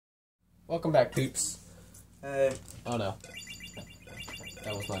Welcome back, peeps. Hey. Oh no.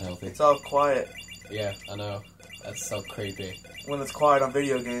 That was not healthy. It's all quiet. Yeah, I know. That's so creepy. When it's quiet on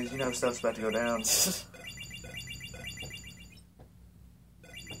video games, you know stuff's about to go down.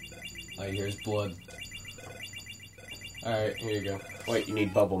 Oh, here's blood. Alright, here you go. Wait, you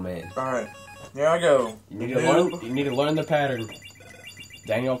need Bubble Man. Alright. Here I go. You need to learn the pattern.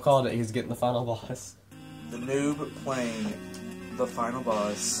 Daniel called it. He's getting the final boss. The noob playing the final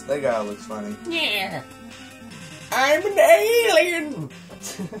boss. That guy looks funny. Yeah. I'm an alien.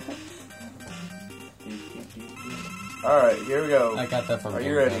 Alright, here we go. I got that from Are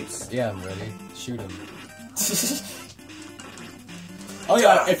you ready? Yeah, I'm ready. Shoot him. Oh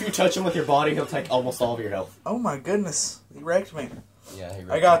yeah, if you touch him with your body, he'll take almost all of your health. Oh my goodness. He wrecked me. Yeah, he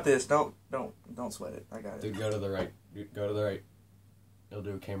wrecked I got this. Don't sweat it. I got it. Dude, go to the right. Dude, go to the right. It'll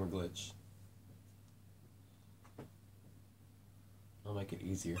do a camera glitch. I'll make it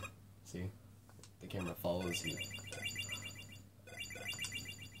easier. See? The camera follows you.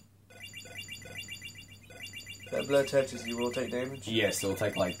 That blood touches you, will take damage? Yes, it'll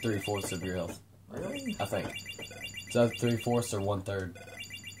take like 3/4 of your health. Really? I think. Is that 3/4 or 1/3?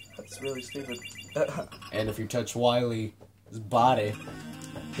 That's really stupid. And if you touch Wily's body,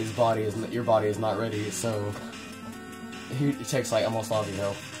 your body is not ready, so it takes like almost all of your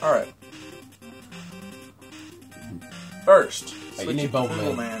health. Alright. First. Hey, you need Bubble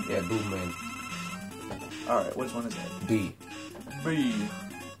Man. Man. Yeah, Bubble Man. Alright, which one is that? B. B.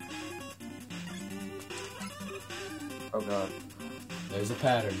 Oh god. There's a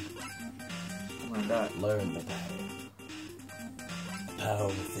pattern. I'm gonna die. Learn the pattern. Power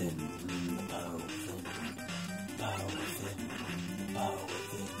within. Power within. Power within. Power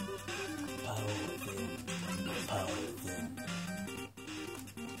within. Power within. Power within.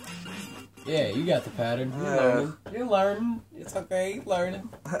 Yeah, you got the pattern. You're learning. You're learning. It's okay. You're learning.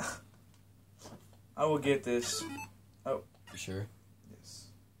 I will get this. Oh. You sure? Yes.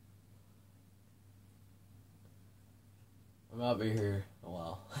 I might be here a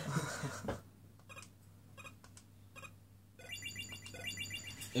while.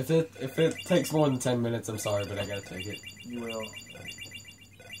 If it takes more than 10 minutes, I'm sorry, but I gotta take it. You will.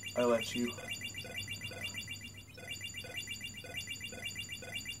 I let you.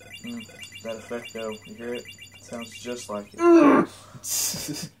 That effect though, you hear it? It sounds just like it.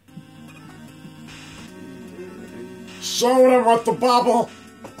 Show them with the bubble.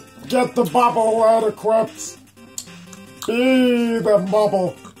 Get the bubble where the crypts. Be the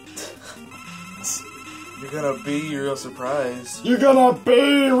bubble. You're gonna be real surprised. You're gonna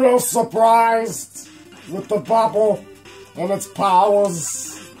be real surprised with the bubble and its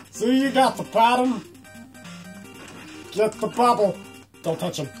powers. See, you got the pattern. Get the bubble. Don't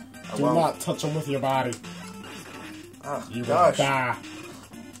touch him. Do not touch him with your body. Ah, You will gosh. die.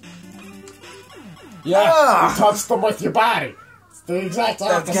 Yeah, you touched them with your body. It's the exact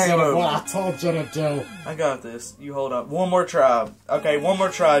opposite of what I told you to do. I got this. You hold up. One more try. Okay, one more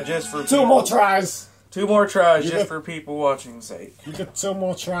try just for Two more tries. 2 more tries You just get- for people watching's sake. You get 2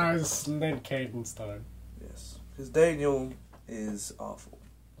 more tries and then Caden's time. Yes. Because Daniel is awful.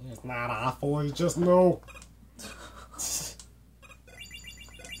 It's not awful, he's just no.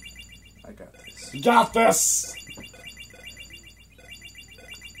 I got this. You got this.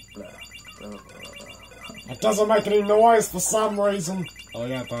 Blah, blah, blah, blah. It doesn't make any noise for some reason. Oh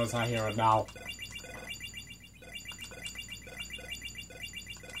yeah, it does. I hear it now.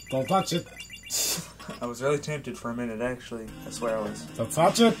 Don't touch it. I was really tempted for a minute, actually. I swear I was. Don't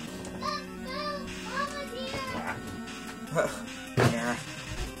touch it. Yeah.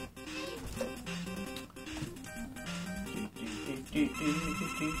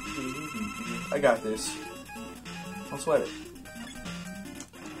 I got this. Don't sweat it.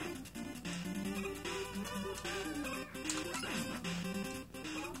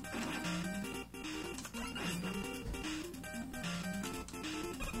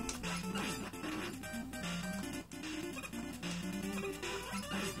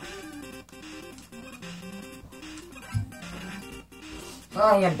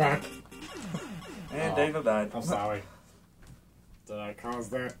 I am back. And David died. I'm sorry. Did I cause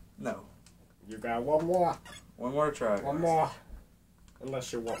that? No. You got one more. One more try. One guys. more.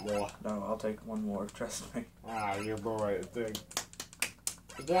 Unless you want more. No, I'll take one more. Trust me. Ah, you do the right thing.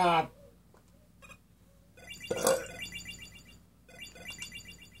 Good job.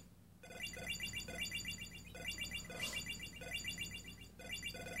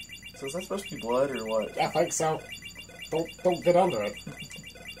 So is that supposed to be blood or what? I think so. Don't get under it.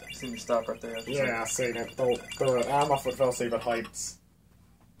 You see me stop right there? Yeah, I seen it. Don't do it. Ah, my foot fell asleep at heights.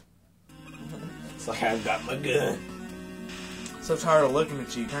 So I have got my gun. So so tired of looking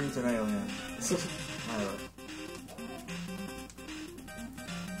at you. Turn into an alien. Alright.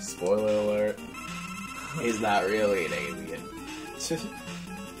 Spoiler alert. He's not really an alien.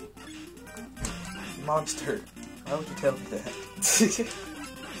 Monster. Why would you tell me that?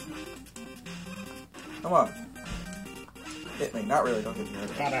 Come on. Hit me. Not really. Don't hit me.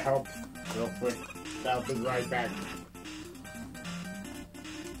 Right. Gotta help real quick. I'll be right back.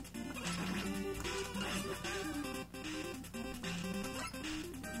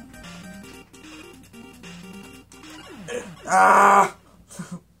 Ah!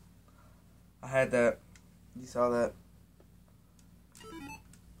 I had that. You saw that.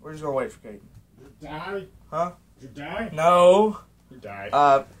 We're just gonna wait for Caden. You die? Huh? You die? No. You die.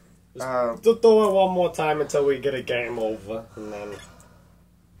 Just Just do it one more time until we get a game over, and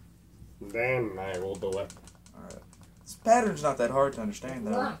then I will do it. Alright. This pattern's not that hard to understand,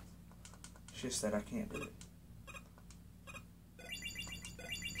 though. It's just that I can't do it.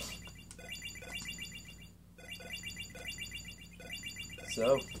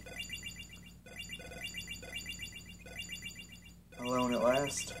 So. Alone at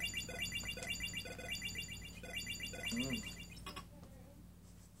last.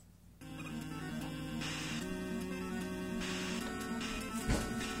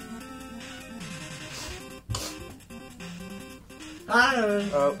 Hi!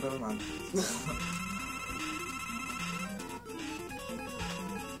 Oh, never mind.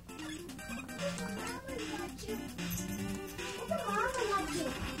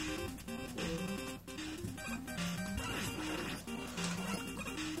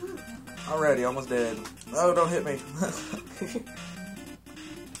 Already, almost dead. Oh, don't hit me.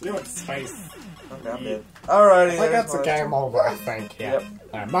 You went to space. Okay, I'm dead. Alrighty. I think that's a game over, I think, yeah. Yep.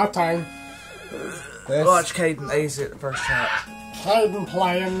 Alright, my time. Watch Caden ace it the first shot. Caden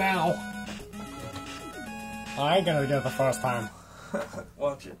playing now. I ain't gonna get it the first time.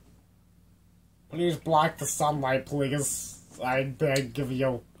 Watch it. Please block the sunlight, please. I beg of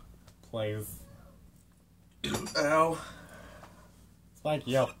you. Please. Ow. Thank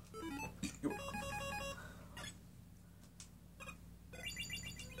you.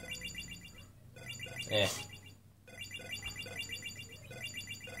 Eh.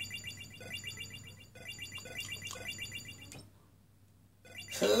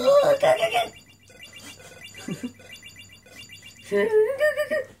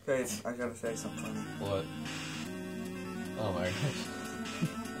 Okay, I gotta say something. What? Oh my gosh.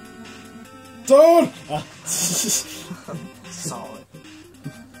 Dude! Solid.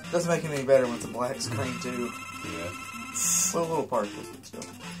 Doesn't make it any better when it's a black screen, too. Yeah. Well, little particles, but still.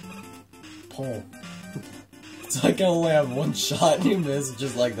 Pull. So I can only have one shot and you miss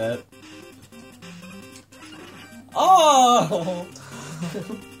just like that. Oh!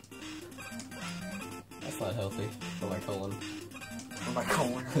 That's not healthy for my colon. For my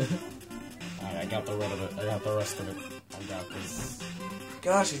colon. Alright, I got the rest of it. I got the rest of it. I got this.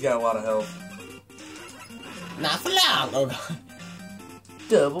 Gosh, he's got a lot of health. Not for long! Oh god.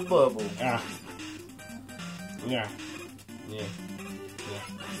 Double bubble. Yeah. Yeah. Yeah.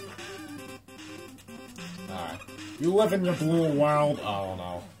 Alright. You live in your blue world. Oh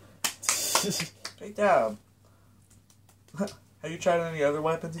no. Great job. Have you tried any other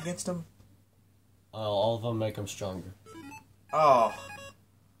weapons against him? All of them make him stronger. Oh.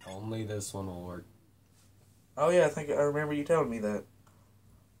 Only this one will work. Oh yeah, I remember you telling me that.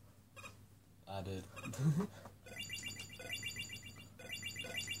 I did.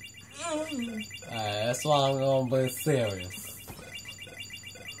 Alright, that's why I'm gonna be serious.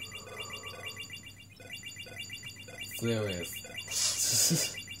 Serious.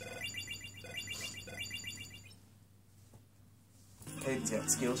 Caden's got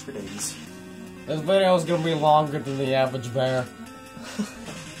skills for days. This video is gonna be longer than the average bear.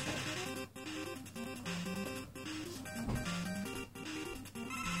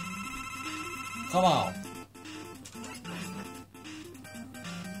 Come on.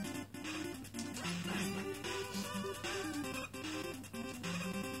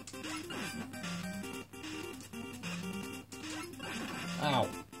 Ow.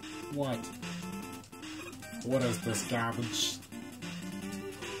 What? What is this garbage?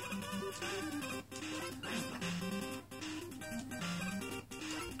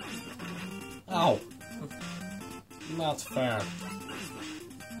 Ow. Not fair.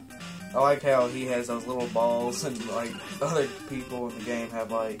 I like how he has those little balls and like other people in the game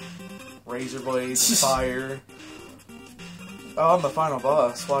have like razor blades and fire. Oh, I'm the final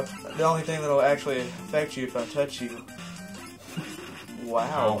boss. Watch. The only thing that'll actually affect you if I touch you.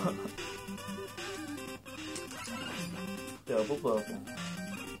 Wow. Ow. Double bubble.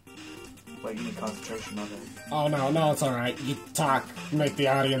 Like, you need concentration on that. Oh, no, it's alright. You talk, make the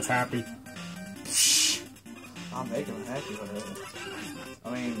audience happy. I'm making them happy already. I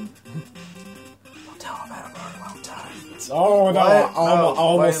mean, don't tell them about it for a long time. Oh, no, What?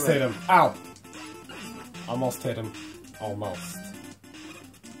 almost Wait a hit him. Ow. Almost hit him. Almost.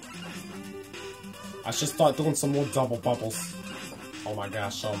 I should start doing some more double bubbles. Oh my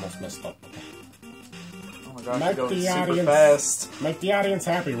gosh, I almost messed up. Oh my gosh, Make you're going the super audience- fast. Make the audience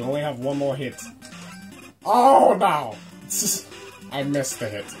happy. We only have one more hit. Oh no! I missed the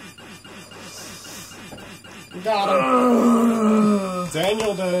hit. Got him.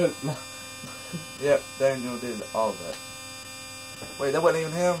 Daniel did it. Yep, Daniel did all of that. Wait, that wasn't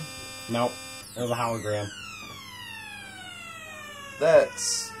even him? Nope. It was a hologram.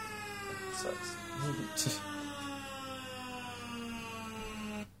 That's... sucks.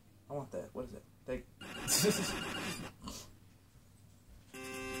 I want that. What is it? Take...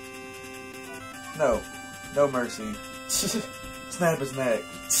 No. No mercy. Snap his neck.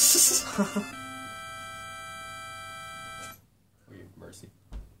 Mercy.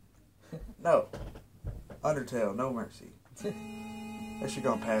 No. Undertale, no mercy. Unless you're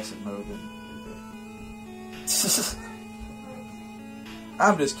gonna pass it mode, then.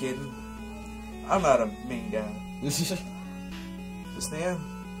 I'm just kidding. I'm not a mean guy. Just the end?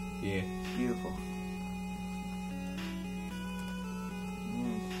 Yeah. Beautiful.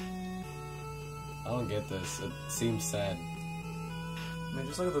 I don't get this. It seems sad. I mean,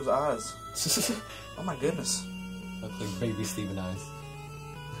 just look at those eyes. Oh my goodness. Look like baby Steven eyes.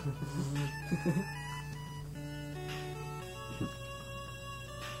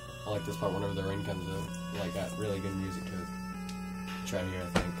 I like this part whenever the rain comes in. Like, got really good music to it. It's right here, I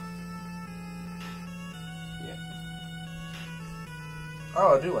think. Yeah.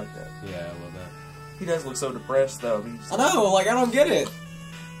 Oh, I do like that. Yeah, I love that. He does look so depressed, though. I mean, I know, like, I don't get it.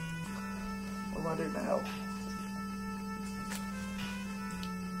 what do I do now?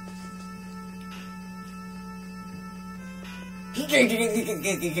 Did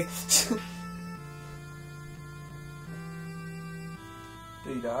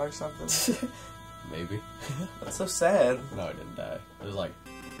he die or something? Maybe. That's so sad. No, I didn't die. There's like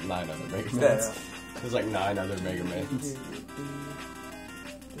 9 other Mega Yeah. Mans. There's like 9 other Mega Mans.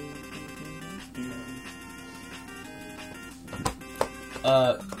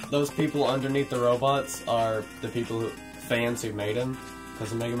 Those people underneath the robots are the fans who made them.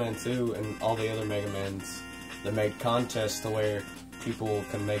 Because of Mega Man 2 and all the other Mega Mans, they made contests to where people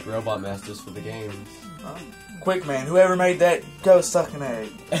can make robot masters for the games. Oh. Quick, man. Whoever made that, go suck an egg.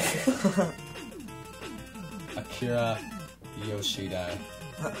 Akira Yoshida.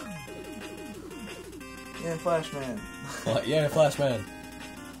 Yeah, Flash Man. Yeah, Flash Man.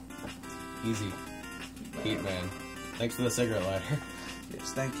 Easy. Heat Man. Thanks for the cigarette lighter.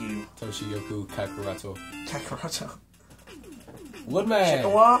 Yes, thank you. Toshiyuki Kakurato. Kakarotto. Woodman!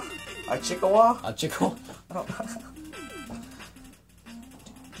 Chikawa? A Chikawa? A chickle. Oh.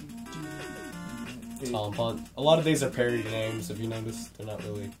 Tom Punt. A lot of these are parody names, if you notice. They're not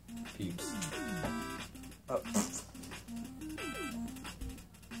really peeps. Oh.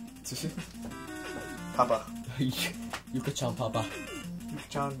 Papa. Yuka-chan Papa.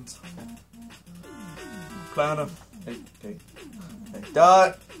 Chans. Clown him. Hey, hey. Hey,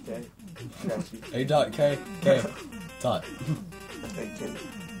 Dot. Okay. Got you. A dot K. K. Dot. Hey, kid.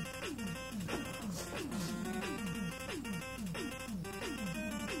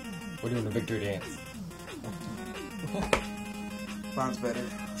 We're doing a victory dance. Mine's better.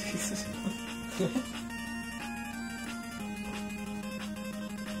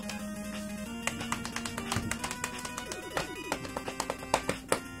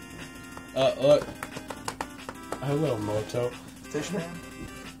 Look. Hello, Moto. Fishman?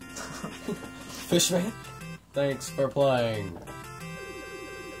 Fishman? Thanks for playing.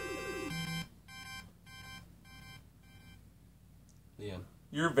 The end.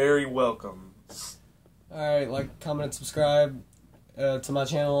 You're very welcome. Alright, like, comment, and subscribe to my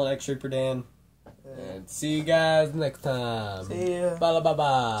channel, X Reaper Dan. And see you guys next time. See ya. Bye bye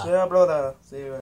bye. See ya, brother. See ya.